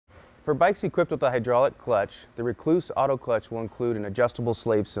For bikes equipped with a hydraulic clutch, the Rekluse auto clutch will include an adjustable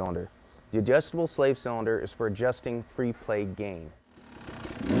slave cylinder. The adjustable slave cylinder is for adjusting free play gain.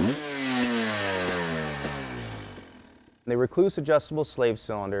 The Rekluse adjustable slave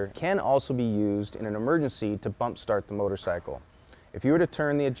cylinder can also be used in an emergency to bump start the motorcycle. If you were to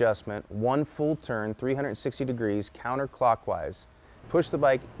turn the adjustment one full turn 360 degrees counterclockwise, push the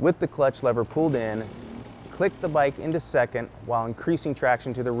bike with the clutch lever pulled in, click the bike into second while increasing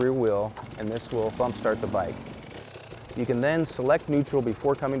traction to the rear wheel, and this will bump start the bike. You can then select neutral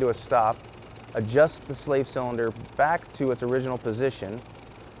before coming to a stop, adjust the slave cylinder back to its original position,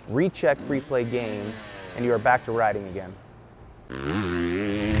 recheck free play gain, and you are back to riding again.